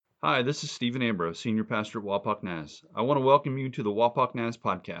Hi, this is Stephen Ambrose, Senior Pastor at Wapak Naz. I want to welcome you to the Wapak Naz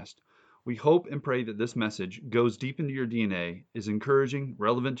podcast. We hope and pray that this message goes deep into your DNA, is encouraging,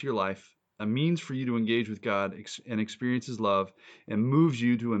 relevant to your life, a means for you to engage with God and experience His love, and moves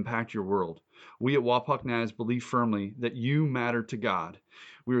you to impact your world. We at Wapak Naz believe firmly that you matter to God.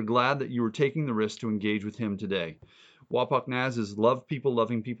 We are glad that you are taking the risk to engage with Him today. Wapak Naz is love people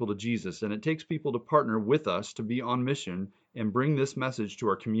loving people to Jesus, and it takes people to partner with us to be on mission and bring this message to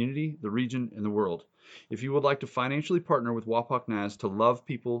our community, the region, and the world. If you would like to financially partner with Wapak Naz to love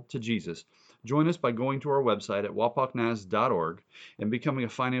people to Jesus, join us by going to our website at wapaknaz.org and becoming a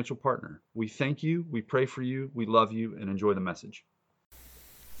financial partner. We thank you, we pray for you, we love you, and enjoy the message.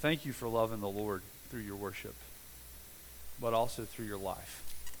 Thank you for loving the Lord through your worship, but also through your life.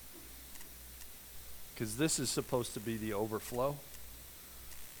 Because this is supposed to be the overflow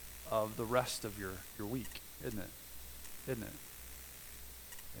of the rest of your week, isn't it? Isn't it?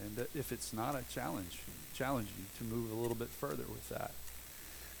 And if it's not, I challenge you to move a little bit further with that.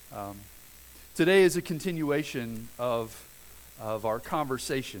 Today is a continuation of our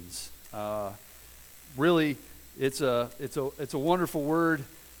conversations. Really, it's a wonderful word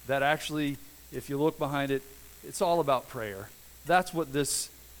that actually, if you look behind it, it's all about prayer. That's what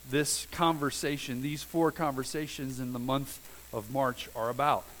this conversation, these 4 conversations in the month of March are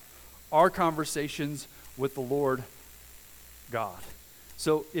about. Our conversations with the Lord God.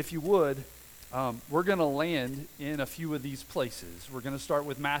 So if you would, we're going to land in a few of these places. We're going to start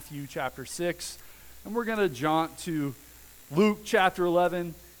with Matthew chapter 6, and we're going to jaunt to Luke chapter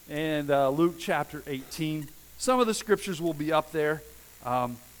 11 and Luke chapter 18. Some of the scriptures will be up there,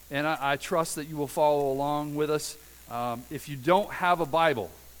 and I trust that you will follow along with us. If you don't have a Bible,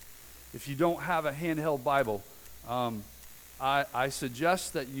 if you don't have a handheld Bible, I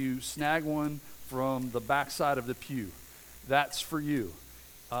suggest that you snag one from the backside of the pew. That's for you.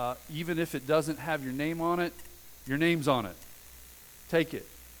 Even if it doesn't have your name on it, your name's on it. Take it.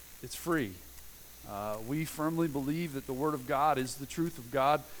 It's free. We firmly believe that the Word of God is the truth of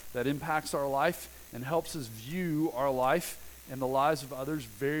God that impacts our life and helps us view our life and the lives of others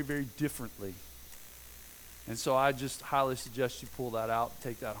very, very differently. And so I just highly suggest you pull that out,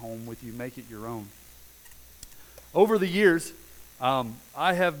 take that home with you, make it your own. Over the years,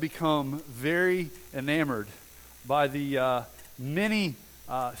 I have become very enamored by the many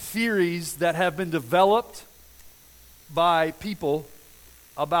theories that have been developed by people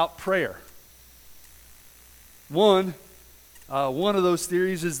about prayer. One of those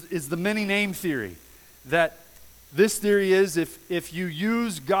theories is the many name theory. That this theory is if you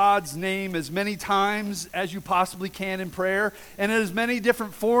use God's name as many times as you possibly can in prayer, and in as many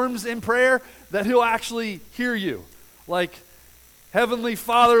different forms in prayer, that He'll actually hear you. Like, Heavenly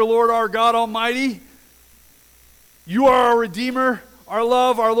Father, Lord our God Almighty, You are our Redeemer, our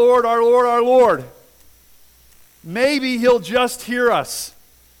love, our Lord, our Lord, our Lord. Maybe He'll just hear us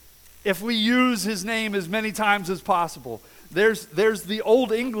if we use His name as many times as possible. There's the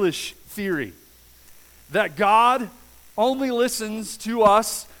Old English theory that God only listens to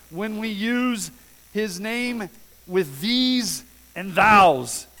us when we use His name with these and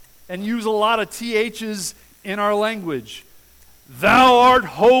thous and use a lot of THs in our language. Thou art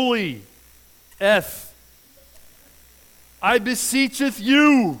holy, I beseecheth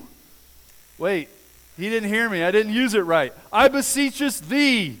you. Wait, he didn't hear me. I didn't use it right. I beseecheth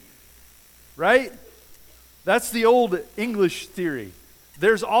thee. Right? That's the Old English theory.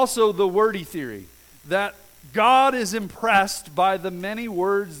 There's also the wordy theory, that God is impressed by the many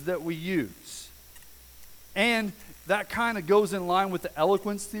words that we use. And that kind of goes in line with the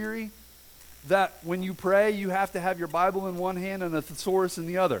eloquence theory, that when you pray, you have to have your Bible in one hand and a thesaurus in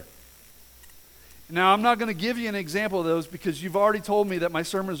the other. Now, I'm not going to give you an example of those because you've already told me that my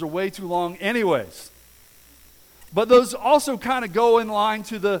sermons are way too long anyways. But those also kind of go in line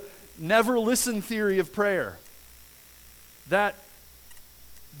to the never listen theory of prayer. That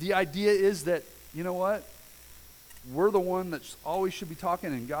the idea is that, you know what? We're the one that always should be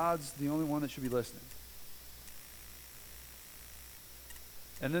talking, and God's the only one that should be listening.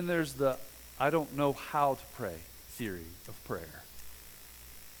 And then there's the I don't know how to pray theory of prayer.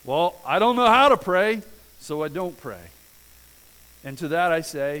 Well, I don't know how to pray, so I don't pray. And to that I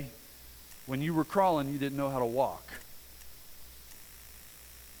say, when you were crawling, you didn't know how to walk.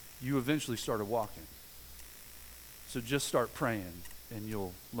 You eventually started walking. So just start praying, and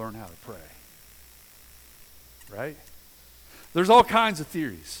you'll learn how to pray. Right? There's all kinds of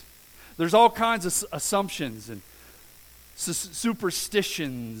theories. There's all kinds of assumptions and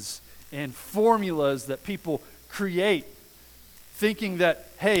superstitions and formulas that people create, thinking that,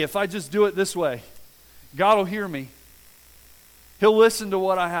 hey, if I just do it this way, God will hear me. He'll listen to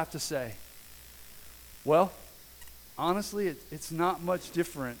what I have to say. Well, honestly, it's not much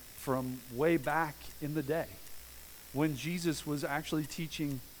different from way back in the day when Jesus was actually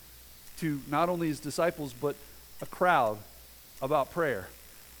teaching to not only his disciples, but a crowd about prayer.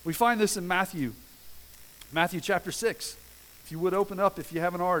 We find this in Matthew chapter 6. If you would open up, if you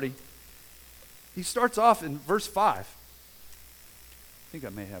haven't already. He starts off in verse 5. I think I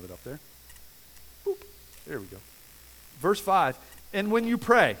may have it up there. Boop. There we go. Verse 5. And when you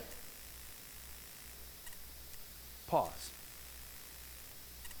pray, pause.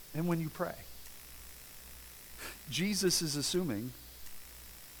 And when you pray. Jesus is assuming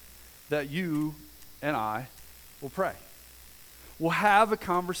that you and I will pray. We'll have a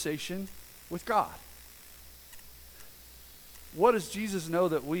conversation with God. What does Jesus know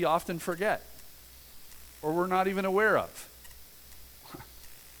that we often forget or we're not even aware of?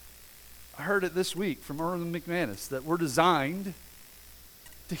 I heard it this week from Erwin McManus that we're designed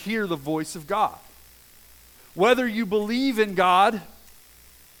to hear the voice of God. Whether you believe in God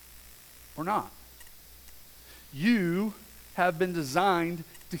or not, you have been designed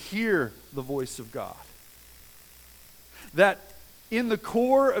to hear the voice of God. That in the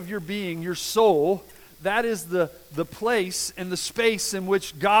core of your being, your soul, that is the place and the space in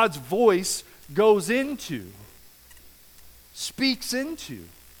which God's voice goes into, speaks into.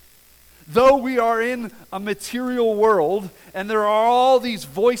 Though we are in a material world, and there are all these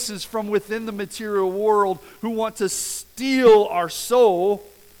voices from within the material world who want to steal our soul,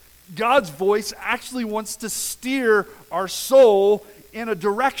 God's voice actually wants to steer our soul in a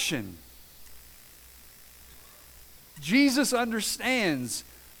direction. Jesus understands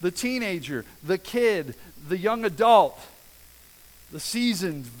the teenager, the kid, the young adult, the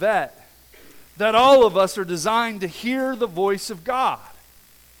seasoned vet, that all of us are designed to hear the voice of God.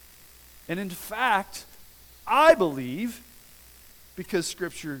 And in fact, I believe, because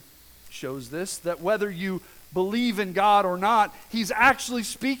Scripture shows this, that whether you believe in God or not, He's actually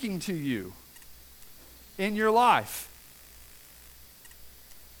speaking to you in your life.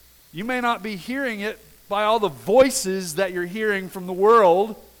 You may not be hearing it by all the voices that you're hearing from the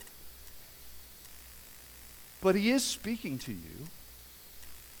world, but He is speaking to you.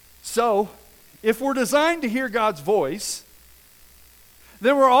 So, if we're designed to hear God's voice,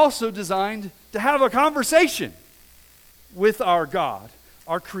 then we're also designed to have a conversation with our God,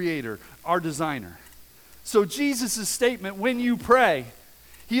 our Creator, our Designer. So Jesus' statement, when you pray,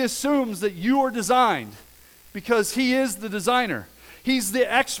 He assumes that you are designed because He is the designer. He's the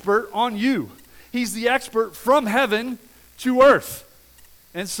expert on you. He's the expert from heaven to earth.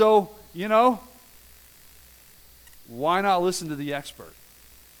 And so, why not listen to the expert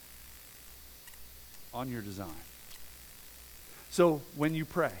on your design? So, when you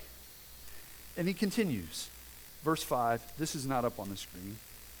pray, and he continues, verse 5, this is not up on the screen.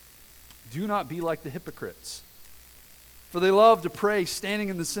 Do not be like the hypocrites, for they love to pray standing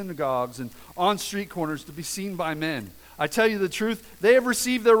in the synagogues and on street corners to be seen by men. I tell you the truth, they have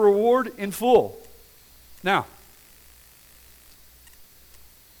received their reward in full. Now,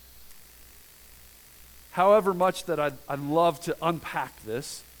 however much that I'd love to unpack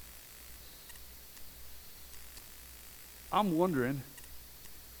this, I'm wondering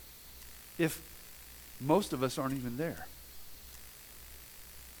if most of us aren't even there.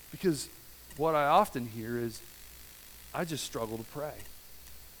 Because what I often hear is, I just struggle to pray.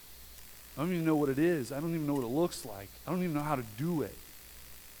 I don't even know what it is. I don't even know what it looks like. I don't even know how to do it.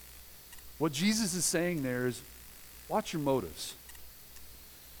 What Jesus is saying there is, watch your motives.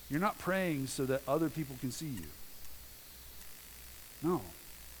 You're not praying so that other people can see you. No.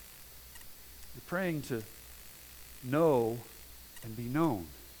 You're praying to know and be known.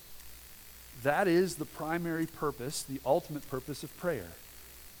 That is the primary purpose, the ultimate purpose of prayer,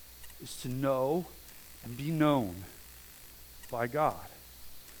 is to know and be known by God.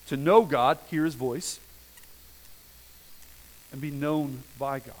 To know God, hear His voice, and be known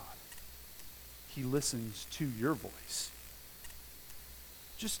by God. He listens to your voice.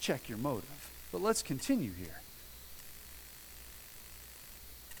 Just check your motive. But let's continue here.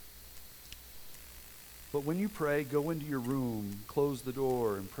 But when you pray, go into your room, close the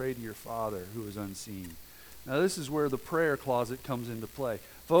door, and pray to your Father who is unseen. Now this is where the prayer closet comes into play.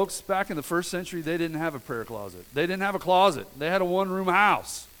 Folks, back in the first century, they didn't have a prayer closet. They didn't have a closet. They had a one-room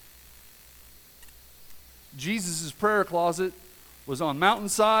house. Jesus' prayer closet was on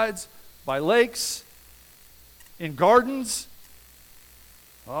mountainsides, by lakes, in gardens.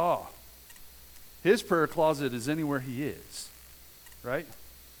 Oh, His prayer closet is anywhere He is, right?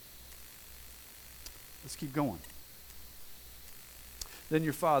 Let's keep going. Then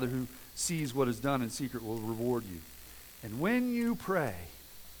your Father who sees what is done in secret will reward you. And when you pray,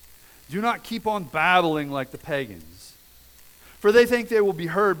 do not keep on babbling like the pagans, for they think they will be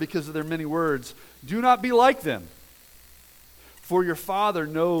heard because of their many words. Do not be like them, for your Father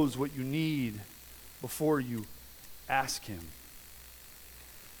knows what you need before you ask him.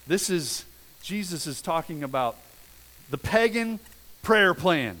 Jesus is talking about the pagan prayer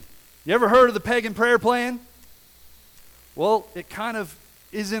plan. You ever heard of the pagan prayer plan? Well, it kind of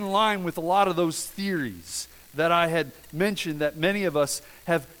is in line with a lot of those theories that I had mentioned that many of us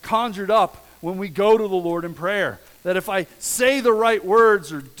have conjured up when we go to the Lord in prayer. That if I say the right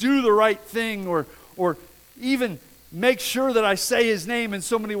words or do the right thing or even make sure that I say his name in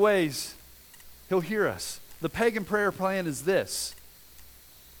so many ways, he'll hear us. The pagan prayer plan is this.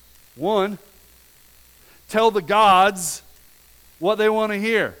 1, tell the gods what they want to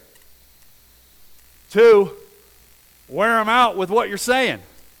hear. 2, wear them out with what you're saying.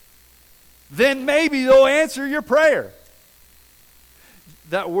 Then maybe they'll answer your prayer.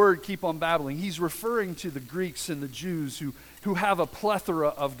 That word, keep on babbling, he's referring to the Greeks and the Jews who have a plethora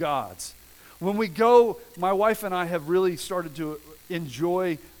of gods. When we go, my wife and I have really started to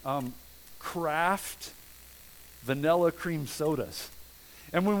enjoy craft vanilla cream sodas.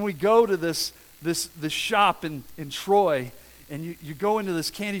 And when we go to this shop in Troy, and you go into this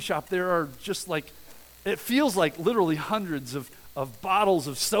candy shop, there are just like, it feels like literally hundreds of bottles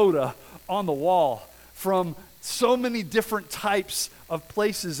of soda on the wall from so many different types of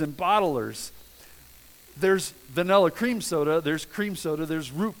places and bottlers. There's vanilla cream soda,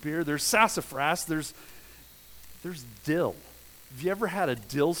 there's root beer, there's sassafras, there's dill. Have you ever had a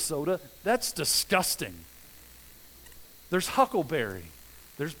dill soda? That's disgusting. There's huckleberry,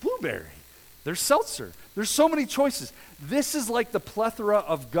 there's blueberry, there's seltzer. There's so many choices. This is like the plethora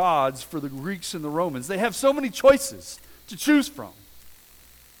of gods for the Greeks and the Romans. They have so many choices to choose from.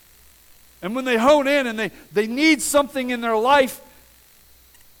 And when they hone in and they need something in their life,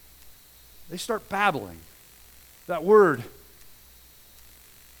 they start babbling. That word,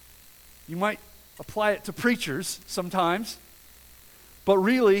 you might apply it to preachers sometimes, but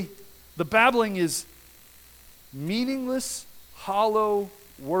really, the babbling is meaningless, hollow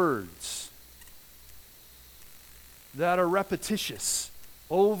words that are repetitious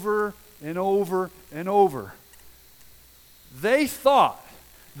over and over and over. They thought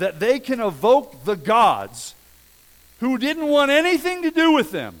that they can evoke the gods who didn't want anything to do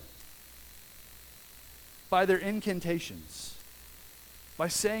with them by their incantations, by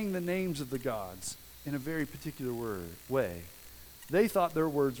saying the names of the gods in a very particular way. They thought their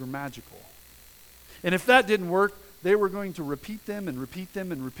words were magical. And if that didn't work, they were going to repeat them and repeat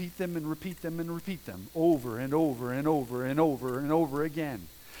them and repeat them and repeat them and repeat them over and over and over and over and over again.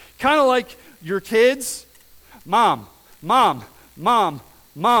 Kind of like your kids. Mom, mom, mom,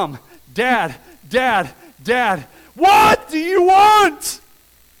 mom, dad, dad, dad. What do you want?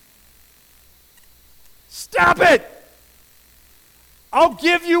 Stop it. I'll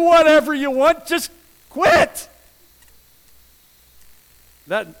give you whatever you want. Just quit.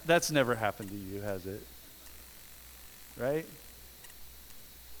 That's never happened to you, has it? Right?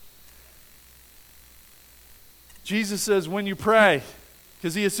 Jesus says when you pray,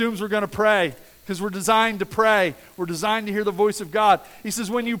 because he assumes we're going to pray, because we're designed to pray. We're designed to hear the voice of God. He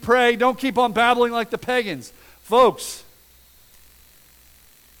says when you pray, don't keep on babbling like the pagans. Folks,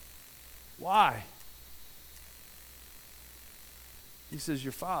 why? He says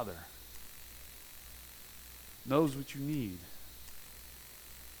your Father knows what you need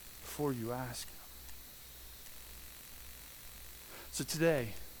before you ask him. So today,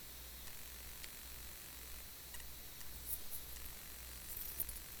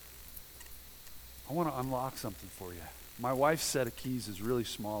 I want to unlock something for you. My wife's set of keys is really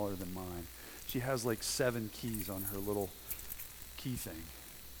smaller than mine. She has like 7 keys on her little key thing.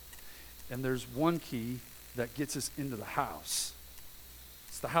 And there's one key that gets us into the house.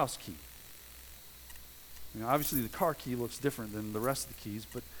 It's the house key. You know, obviously the car key looks different than the rest of the keys,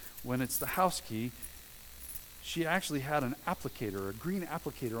 but when it's the house key, she actually had an applicator, a green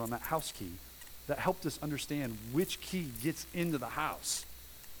applicator on that house key that helped us understand which key gets into the house.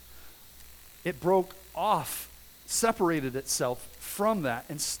 It broke off, separated itself from that,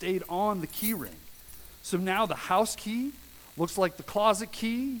 and stayed on the key ring. So now the house key looks like the closet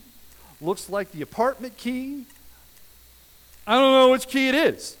key, looks like the apartment key. I don't know which key it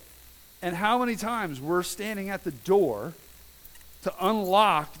is. And how many times we're standing at the door to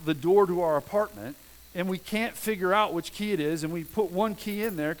unlock the door to our apartment, and we can't figure out which key it is, and we put one key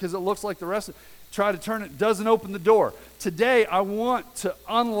in there because it looks like the rest of it. Try to turn it, doesn't open the door. Today, I want to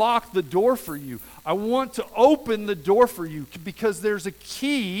unlock the door for you. I want to open the door for you because there's a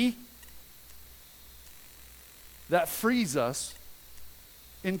key that frees us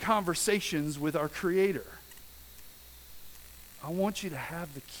in conversations with our Creator. I want you to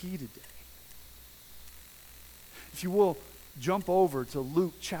have the key today. If you will, jump over to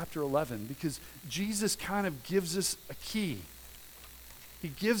Luke chapter 11, because Jesus kind of gives us a key. He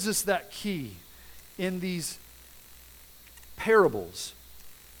gives us that key in these parables,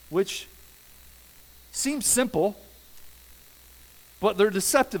 which seem simple, but they're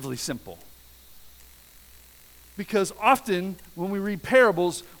deceptively simple. Because often when we read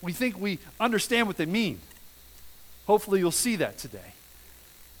parables, we think we understand what they mean. Hopefully you'll see that today.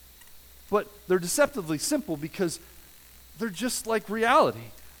 But they're deceptively simple because they're just like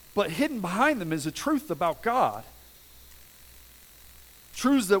reality. But hidden behind them is a truth about God.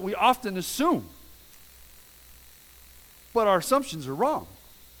 Truths that we often assume. But our assumptions are wrong.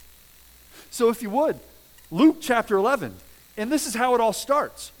 So if you would, Luke chapter 11. And this is how it all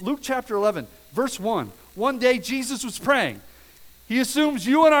starts. Luke chapter 11, verse 1. One day Jesus was praying. He assumes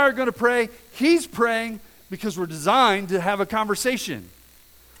you and I are going to pray. He's praying because we're designed to have a conversation.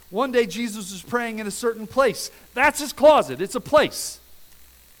 One day Jesus was praying in a certain place. That's his closet. It's a place.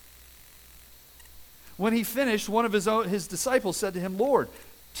 When he finished, one of his disciples said to him, Lord,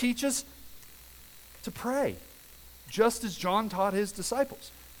 teach us to pray, just as John taught his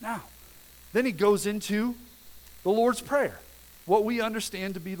disciples. Now, then he goes into the Lord's Prayer, what we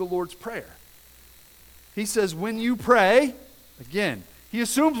understand to be the Lord's Prayer. He says, when you pray, again, he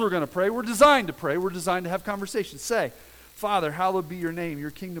assumes we're going to pray. We're designed to pray. We're designed to have conversations. Say, Father, hallowed be your name.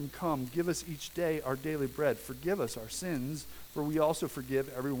 Your kingdom come. Give us each day our daily bread. Forgive us our sins, for we also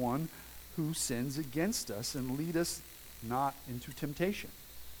forgive everyone who sins against us, and lead us not into temptation.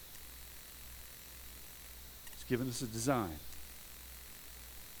 He's given us a design.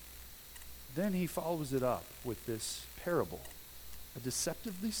 Then he follows it up with this parable, a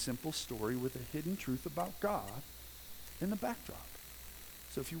deceptively simple story with a hidden truth about God in the backdrop.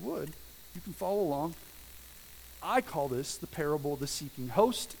 So if you would, you can follow along. I call this the parable of the seeking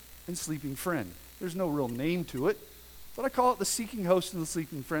host and sleeping friend. There's no real name to it, but I call it the seeking host and the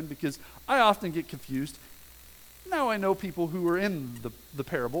sleeping friend because I often get confused. Now I know people who are in the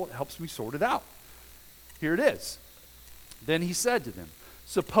parable. It helps me sort it out. Here it is. Then he said to them,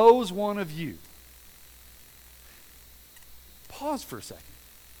 suppose one of you. Pause for a second.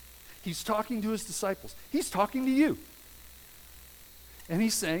 He's talking to his disciples. He's talking to you. And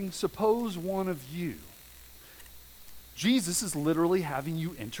he's saying, suppose one of you. Jesus is literally having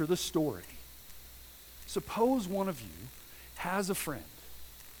you enter the story. Suppose one of you has a friend.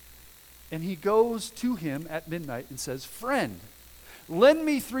 And he goes to him at midnight and says, friend, lend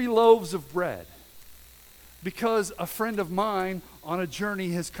me 3 loaves of bread, because a friend of mine on a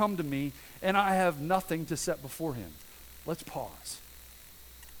journey has come to me, and I have nothing to set before him. Let's pause.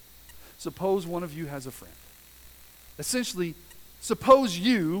 Suppose one of you has a friend. Essentially, suppose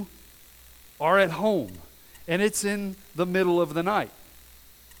you are at home, and it's in the middle of the night,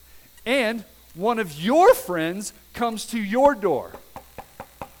 and one of your friends comes to your door.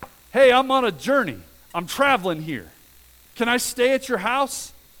 Hey, I'm on a journey. I'm traveling here. Can I stay at your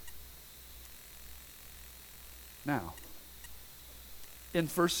house? Now, in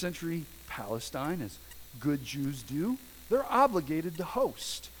first century Palestine, as good Jews do, they're obligated to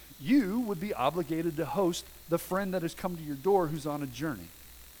host. You would be obligated to host the friend that has come to your door who's on a journey,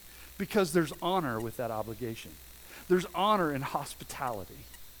 because there's honor with that obligation. There's honor in hospitality.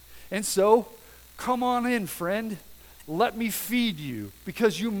 And so, come on in, friend. Let me feed you,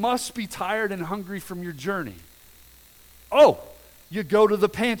 because you must be tired and hungry from your journey. Oh, you go to the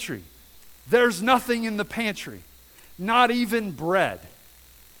pantry. There's nothing in the pantry, not even bread.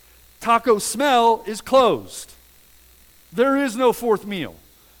 Taco Smell is closed. There is no fourth meal.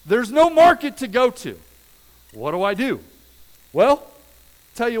 There's no market to go to. What do I do? Well,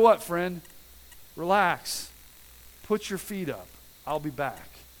 tell you what, friend, relax. Put your feet up. I'll be back.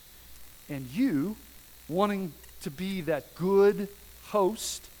 And you, wanting to be that good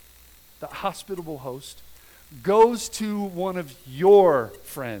host, that hospitable host, goes to one of your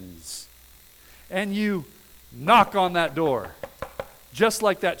friends. And you knock on that door, just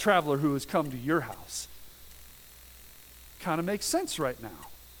like that traveler who has come to your house. Kind of makes sense right now.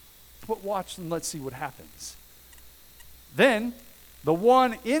 But watch and let's see what happens. Then, the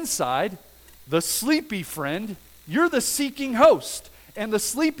one inside, the sleepy friend, you're the seeking host. And the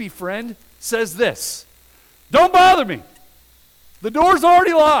sleepy friend says this, don't bother me. The door's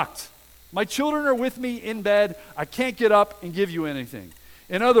already locked. My children are with me in bed. I can't get up and give you anything.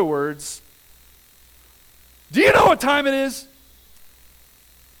 In other words, do you know what time it is?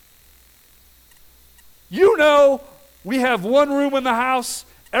 You know we have one room in the house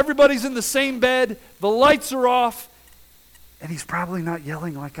Everybody's in the same bed. The lights are off. And he's probably not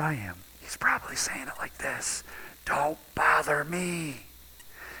yelling like I am. He's probably saying it like this. Don't bother me.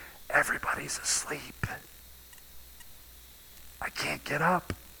 Everybody's asleep. I can't get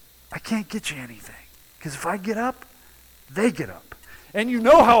up. I can't get you anything. Because if I get up, they get up. And you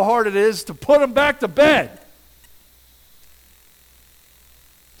know how hard it is to put them back to bed.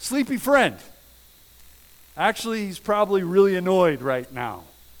 Sleepy friend. Actually, he's probably really annoyed right now.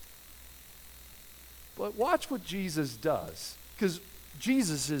 But watch what Jesus does. Because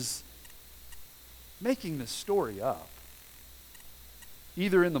Jesus is making this story up.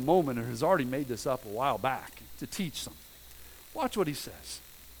 Either in the moment or has already made this up a while back to teach something. Watch what he says.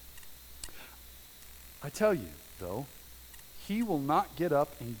 I tell you, though, he will not get up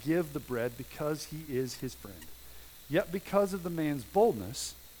and give the bread because he is his friend. Yet because of the man's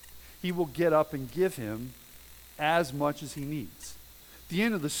boldness, he will get up and give him as much as he needs. At the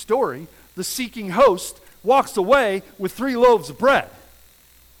end of the story, the seeking host walks away with 3 loaves of bread.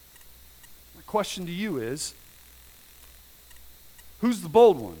 My question to you is, who's the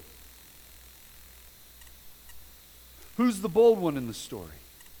bold one? Who's the bold one in the story?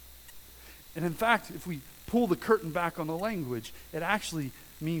 And in fact, if we pull the curtain back on the language, it actually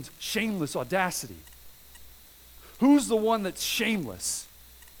means shameless audacity. Who's the one that's shameless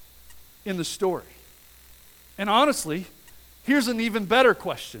in the story? And honestly, here's an even better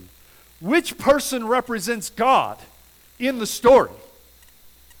question. Which person represents God in the story?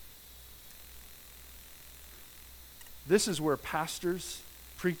 This is where pastors,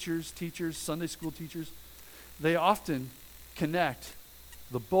 preachers, teachers, Sunday school teachers, they often connect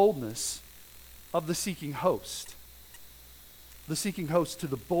the boldness of the seeking host. The seeking host to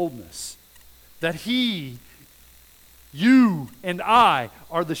the boldness that he, you, and I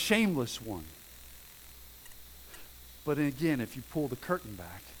are the shameless one. But again, if you pull the curtain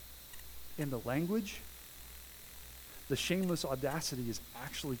back, in the language, the shameless audacity is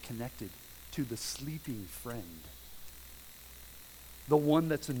actually connected to the sleeping friend. The one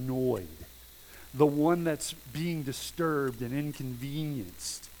that's annoyed. The one that's being disturbed and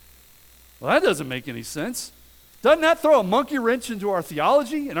inconvenienced. Well, that doesn't make any sense. Doesn't that throw a monkey wrench into our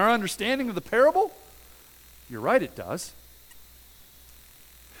theology and our understanding of the parable? You're right, it does.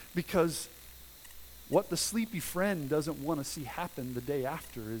 Because what the sleepy friend doesn't want to see happen the day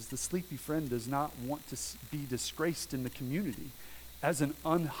after is the sleepy friend does not want to be disgraced in the community as an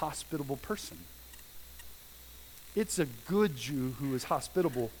unhospitable person. It's a good Jew who is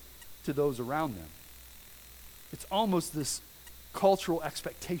hospitable to those around them. It's almost this cultural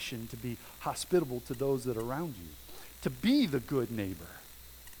expectation to be hospitable to those that are around you, to be the good neighbor.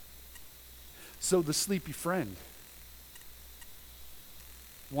 So the sleepy friend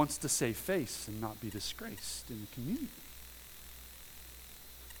wants to save face and not be disgraced in the community.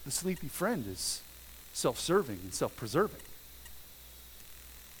 The sleepy friend is self-serving and self-preserving.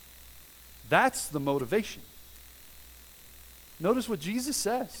 That's the motivation. Notice what Jesus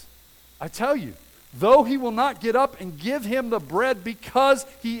says. I tell you, though he will not get up and give him the bread because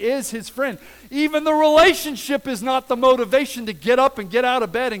he is his friend, even the relationship is not the motivation to get up and get out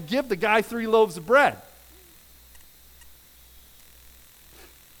of bed and give the guy 3 loaves of bread.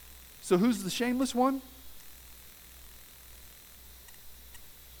 So who's the shameless one?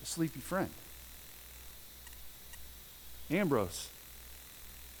 The sleepy friend. Ambrose,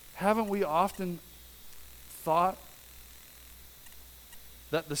 haven't we often thought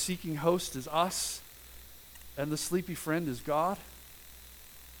that the seeking host is us and the sleepy friend is God?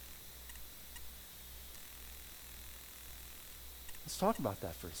 Let's talk about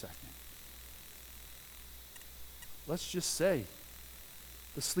that for a second. Let's just say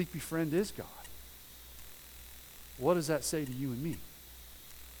the sleepy friend is God. What does that say to you and me?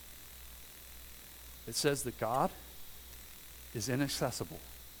 It says that God is inaccessible.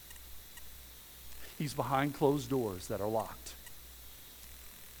 He's behind closed doors that are locked.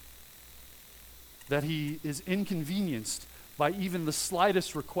 That he is inconvenienced by even the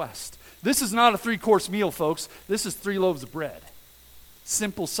slightest request. This is not a 3-course meal, folks. This is 3 loaves of bread.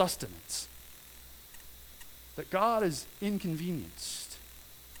 Simple sustenance. That God is inconvenienced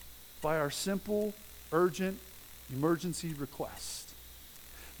by our simple, urgent, emergency request.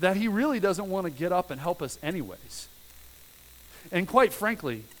 That he really doesn't want to get up and help us anyways. And quite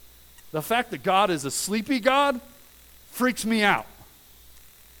frankly, the fact that God is a sleepy God freaks me out.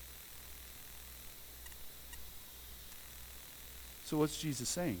 So what's Jesus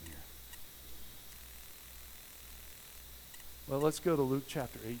saying here? Well, let's go to Luke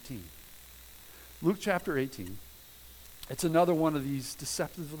chapter 18. Luke chapter 18. It's another one of these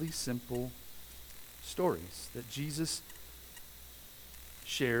deceptively simple stories that Jesus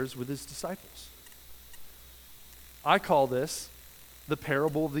shares with his disciples. I call this the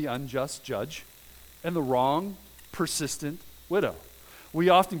parable of the unjust judge and the wrong, persistent widow. We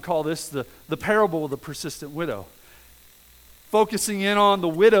often call this the parable of the persistent widow, focusing in on the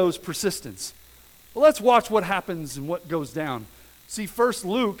widow's persistence. Well, let's watch what happens and what goes down. See, first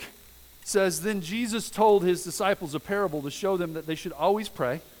Luke says, then Jesus told his disciples a parable to show them that they should always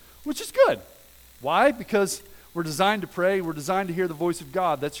pray, which is good. Why? Because we're designed to pray. We're designed to hear the voice of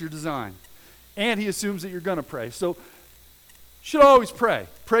God. That's your design. And he assumes that you're going to pray. So, should always pray.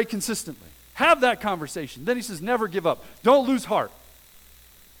 Pray consistently. Have that conversation. Then he says, never give up. Don't lose heart.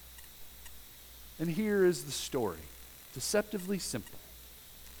 And here is the story. Deceptively simple.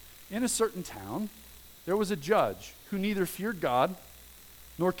 In a certain town, there was a judge who neither feared God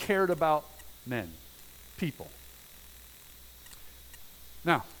nor cared about men, people.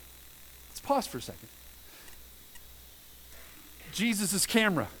 Now, let's pause for a second. Jesus'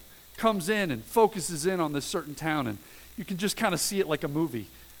 camera comes in and focuses in on this certain town, and you can just kind of see it like a movie,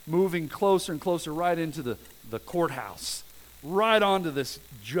 moving closer and closer right into the courthouse, right onto this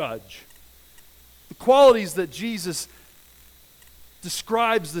judge. The qualities that Jesus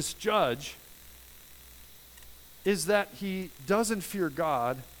describes this judge is that he doesn't fear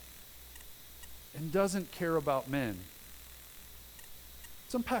God and doesn't care about men.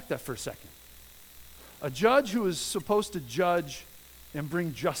 Let's unpack that for a second. A judge who is supposed to judge and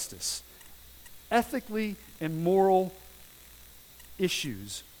bring justice, ethically and moral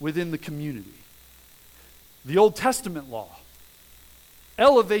issues within the community. The Old Testament law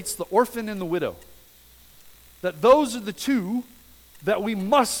elevates the orphan and the widow. That those are the two that we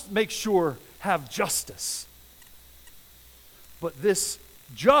must make sure have justice. But this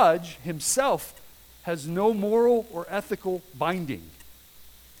judge himself has no moral or ethical binding.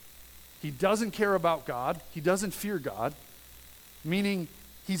 He doesn't care about God. He doesn't fear God, meaning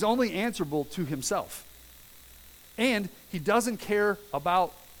he's only answerable to himself. And he doesn't care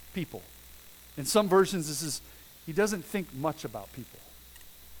about people. In some versions, this is, he doesn't think much about people.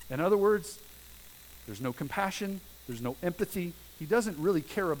 In other words, there's no compassion, there's no empathy. He doesn't really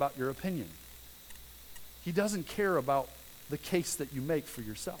care about your opinion. He doesn't care about the case that you make for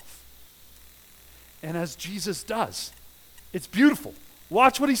yourself. And as Jesus does, it's beautiful.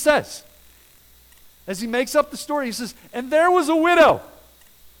 Watch what he says. As he makes up the story, he says, and there was a widow.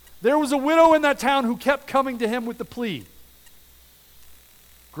 There was a widow in that town who kept coming to him with the plea,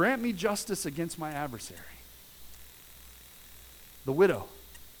 grant me justice against my adversary. The widow,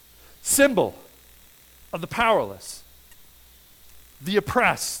 symbol of the powerless, the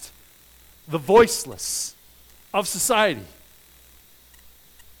oppressed, the voiceless of society.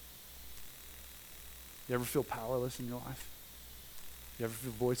 You ever feel powerless in your life? You ever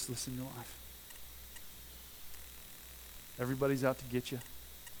feel voiceless in your life? Everybody's out to get you.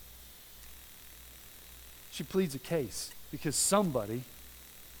 She pleads a case because somebody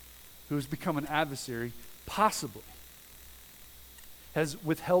who has become an adversary possibly has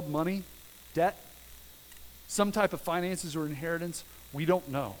withheld money, debt, some type of finances or inheritance. We don't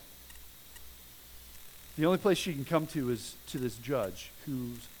know. The only place she can come to is to this judge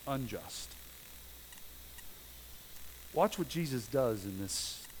who's unjust. Watch what Jesus does in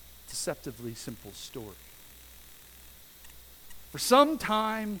this deceptively simple story. For some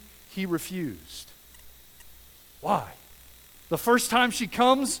time, he refused. Why? The first time she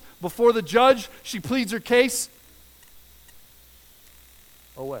comes before the judge, she pleads her case.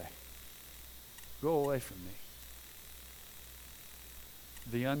 Away. Go away from me.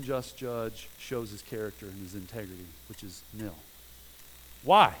 The unjust judge shows his character and his integrity, which is nil.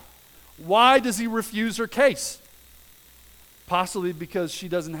 Why? Why does he refuse her case? Possibly because she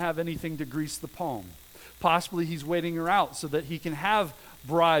doesn't have anything to grease the palm. Possibly he's waiting her out so that he can have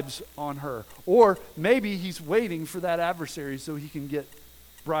bribes on her. Or maybe he's waiting for that adversary so he can get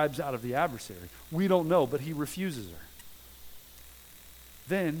bribes out of the adversary. We don't know, but he refuses her.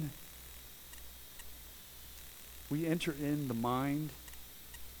 Then we enter in the mind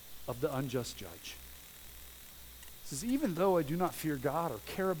of the unjust judge. It says, even though I do not fear God or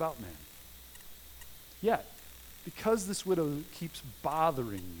care about men, yet, because this widow keeps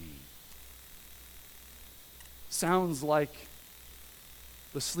bothering me, sounds like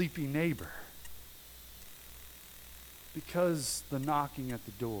the sleepy neighbor, because the knocking at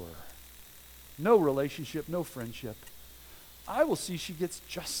the door, no relationship, no friendship, I will see she gets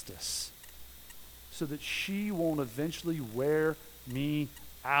justice so that she won't eventually wear me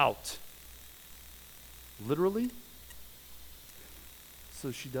out. Literally,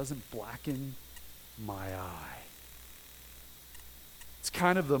 so she doesn't blacken my eye. It's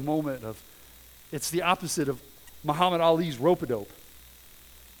kind of the moment of, it's the opposite of Muhammad Ali's rope-a-dope.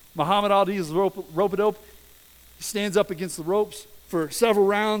 Muhammad Ali is rope-a-dope. He stands up against the ropes for several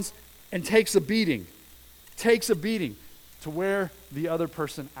rounds and takes a beating. To wear the other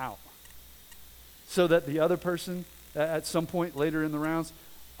person out. So that the other person, at some point later in the rounds,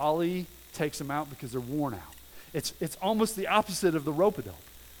 Ali takes them out because they're worn out. It's almost the opposite of the rope-a-dope,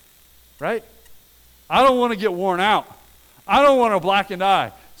 right? I don't want to get worn out. I don't want a blackened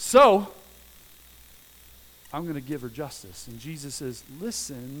eye. So, I'm going to give her justice. And Jesus says,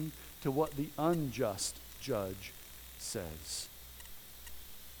 listen to what the unjust judge says.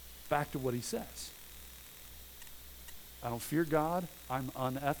 Back to what he says. I don't fear God. I'm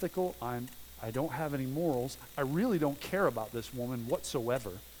unethical. I don't have any morals. I really don't care about this woman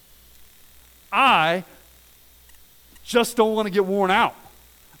whatsoever. I just don't want to get worn out.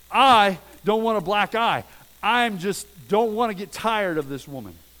 I don't want a black eye. Don't want to get tired of this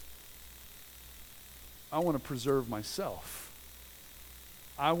woman. I want to preserve myself.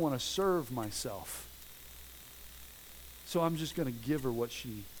 I want to serve myself. So I'm just going to give her what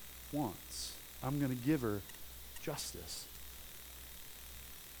she wants. I'm going to give her justice.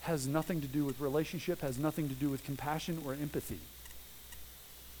 Has nothing to do with relationship, has nothing to do with compassion or empathy.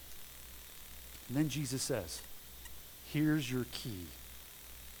 And then Jesus says, here's your key.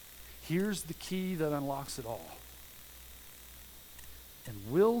 Here's the key that unlocks it all. And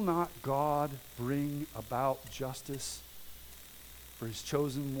will not God bring about justice for his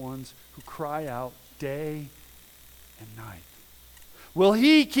chosen ones who cry out day and night? Will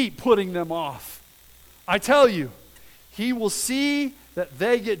he keep putting them off? I tell you, he will see that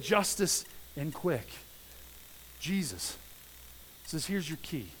they get justice and quick. Jesus says, here's your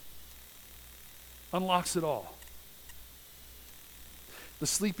key. Unlocks it all. The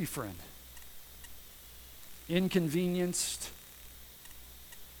sleepy friend. Inconvenienced.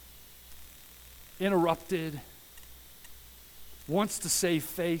 Interrupted. Wants to save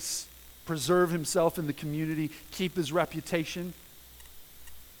face. Preserve himself in the community. Keep his reputation.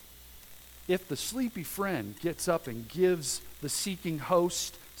 If the sleepy friend gets up and gives the seeking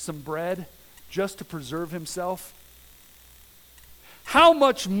host some bread just to preserve himself, how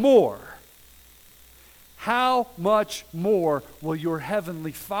much more will your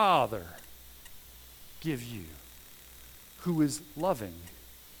heavenly Father give you, who is loving,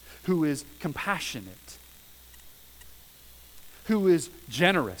 who is compassionate, who is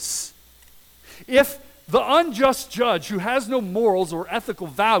generous? If the unjust judge who has no morals or ethical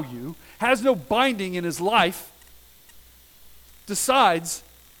value, has no binding in his life, decides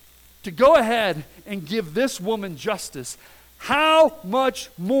to go ahead and give this woman justice, how much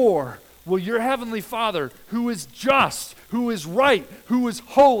more will your heavenly Father, who is just, who is right, who is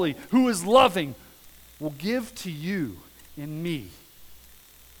holy, who is loving, will give to you and me,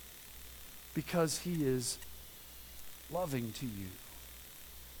 because he is loving to you,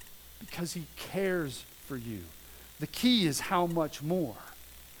 because he cares for you. The key is how much more.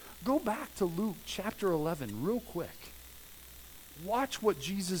 Go back to Luke chapter 11 real quick. Watch what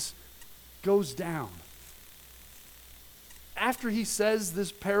Jesus goes down. After he says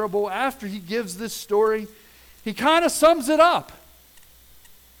this parable, after he gives this story, he kind of sums it up.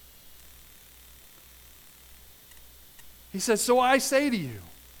 He says, so I say to you,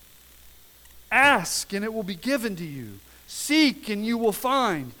 ask and it will be given to you. Seek and you will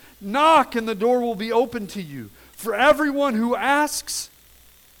find. Knock and the door will be open to you. For everyone who asks,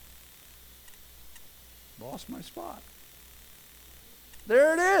 lost my spot.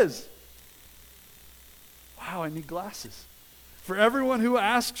 There it is. Wow, I need glasses. For everyone who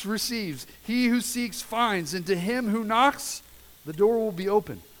asks receives. He who seeks finds. And to him who knocks, the door will be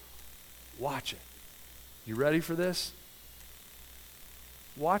open. Watch it. You ready for this?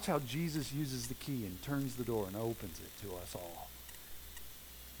 Watch how Jesus uses the key and turns the door and opens it to us all.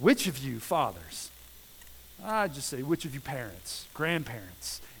 Which of you fathers, I just say which of you parents,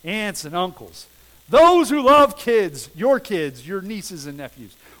 grandparents, aunts and uncles, those who love kids, your nieces and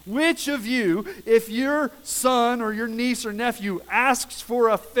nephews, which of you, if your son or your niece or nephew asks for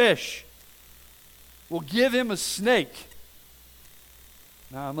a fish, will give him a snake?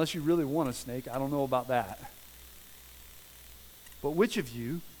 Now, unless you really want a snake, I don't know about that. But which of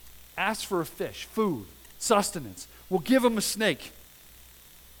you asks for a fish, food, sustenance, will give him a snake?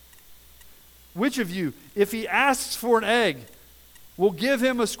 Which of you, if he asks for an egg, will give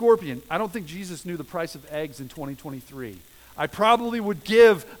him a scorpion? I don't think Jesus knew the price of eggs in 2023. I probably would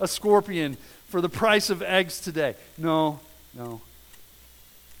give a scorpion for the price of eggs today. No.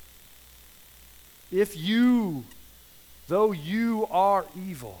 If you, though you are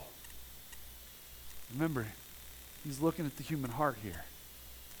evil, remember, he's looking at the human heart here.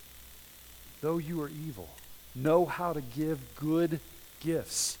 Though you are evil, know how to give good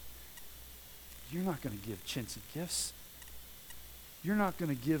gifts you're not going to give chintzy gifts. You're not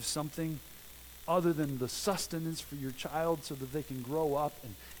going to give something other than the sustenance for your child so that they can grow up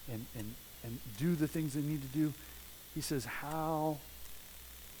and do the things they need to do. He says,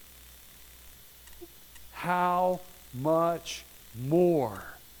 how much more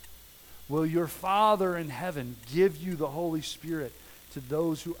will your Father in heaven give you the Holy Spirit to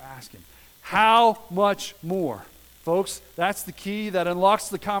those who ask him? How much more? Folks, that's the key that unlocks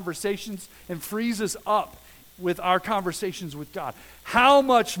the conversations and frees us up with our conversations with God. How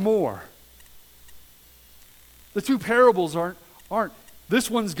much more? The two parables aren't this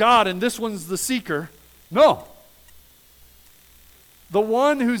one's God and this one's the seeker. No. The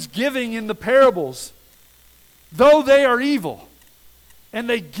one who's giving in the parables, though they are evil, and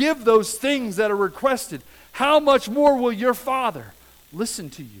they give those things that are requested, how much more will your Father listen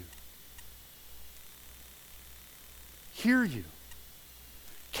to you, hear you,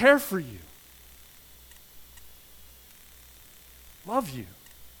 care for you, love you?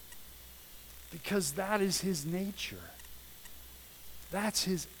 Because that is his nature. That's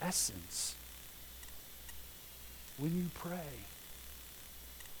his essence. When you pray,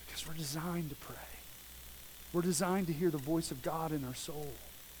 because we're designed to pray. We're designed to hear the voice of God in our soul.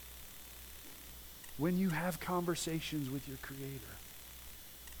 When you have conversations with your Creator,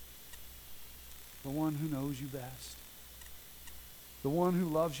 the one who knows you best, the one who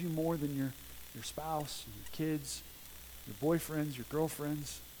loves you more than your spouse, your kids, your boyfriends, your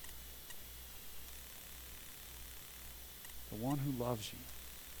girlfriends, the one who loves you,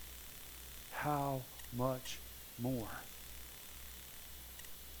 how much more?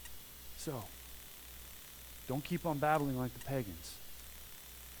 So, don't keep on babbling like the pagans.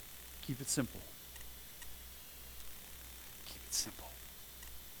 Keep it simple. Keep it simple.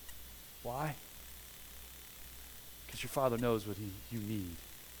 Why? Because your Father knows what you need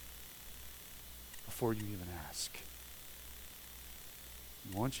before you even ask.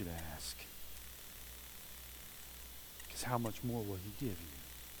 He wants you to ask. Because how much more will he give you?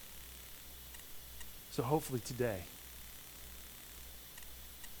 So hopefully today,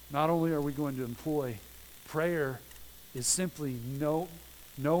 not only are we going to employ prayer is simply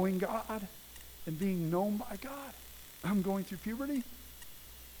knowing God and being known by God. I'm going through puberty.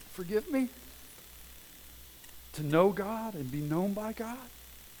 Forgive me. To know God and be known by God.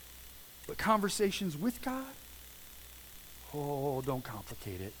 But conversations with God, oh, don't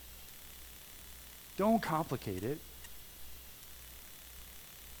complicate it. Don't complicate it.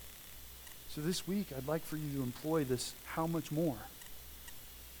 So this week, I'd like for you to employ this how much more.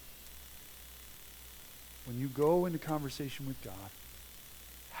 When you go into conversation with God,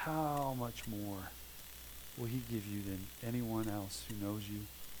 how much more will he give you than anyone else who knows you,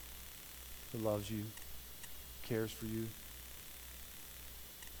 who loves you, cares for you?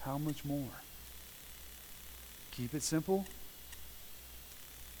 How much more? Keep it simple,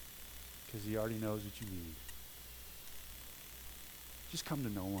 because he already knows what you need. Just come to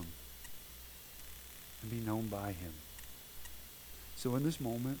know him and be known by him. So in this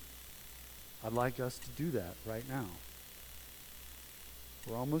moment, I'd like us to do that right now.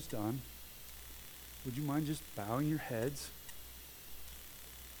 We're almost done. Would you mind just bowing your heads?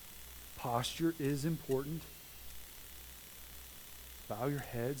 Posture is important. Bow your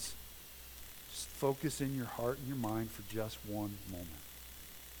heads. Just focus in your heart and your mind for just one moment.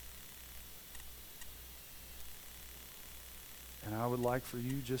 And I would like for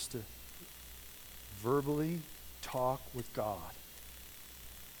you just to verbally talk with God.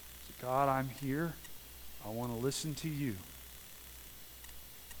 So God, I'm here. I want to listen to you.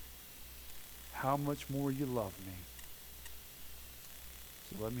 How much more you love me.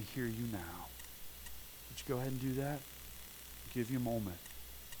 So let me hear you now. Would you go ahead and do that? I'll give you a moment.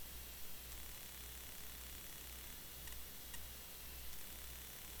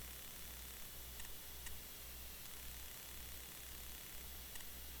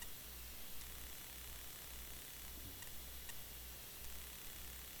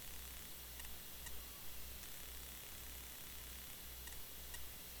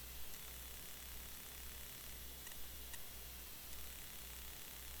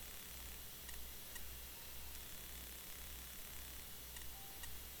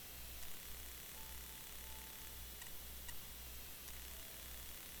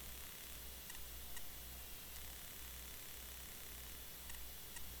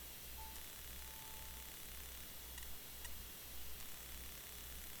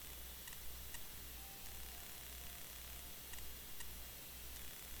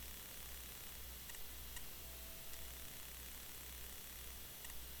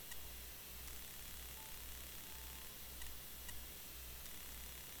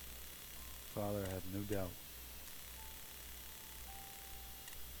 doubt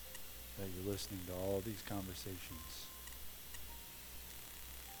that you're listening to all these conversations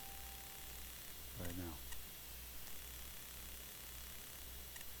right now.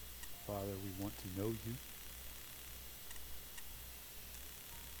 Father, we want to know you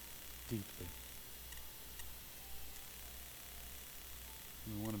deeply.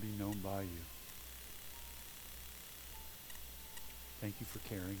 We want to be known by you. Thank you for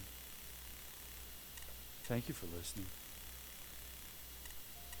caring. Thank you for listening.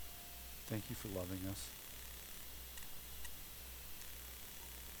 Thank you for loving us.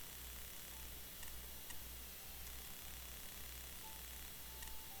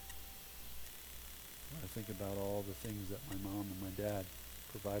 When I think about all the things that my mom and my dad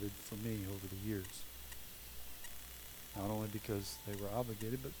provided for me over the years, not only because they were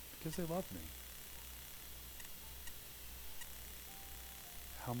obligated, but because they loved me.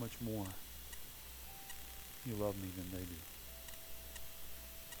 How much more you love me than they do.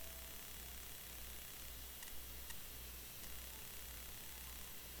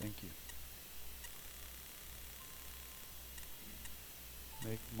 Thank you.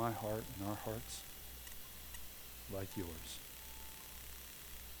 Make my heart and our hearts like yours.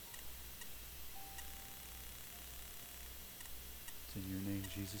 It's in your name,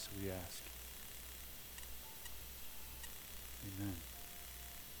 Jesus, we ask. Amen.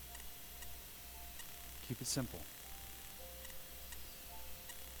 Keep it simple.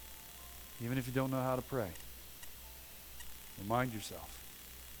 Even if you don't know how to pray, remind yourself,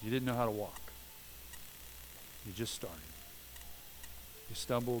 you didn't know how to walk. You just started. You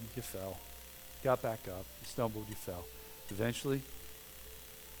stumbled, you fell. Got back up, you stumbled, you fell. Eventually,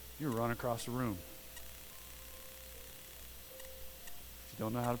 you were running across the room. If you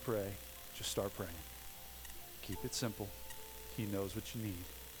don't know how to pray, just start praying. Keep it simple. He knows what you need.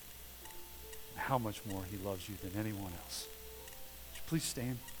 And how much more he loves you than anyone else. Would you please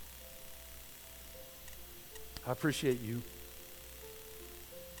stand? I appreciate you.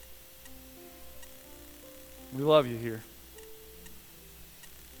 We love you here.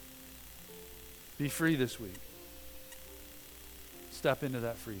 Be free this week. Step into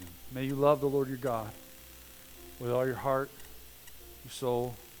that freedom. May you love the Lord your God with all your heart, your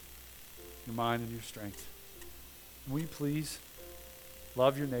soul, your mind, and your strength. Will you please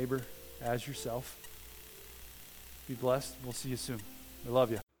love your neighbor as yourself? Be blessed. We'll see you soon. We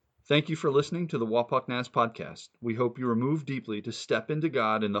love you. Thank you for listening to the Wapak Naz podcast. We hope you are moved deeply to step into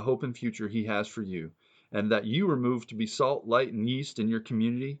God and the hope and future He has for you, and that you are moved to be salt, light, and yeast in your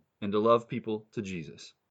community and to love people to Jesus.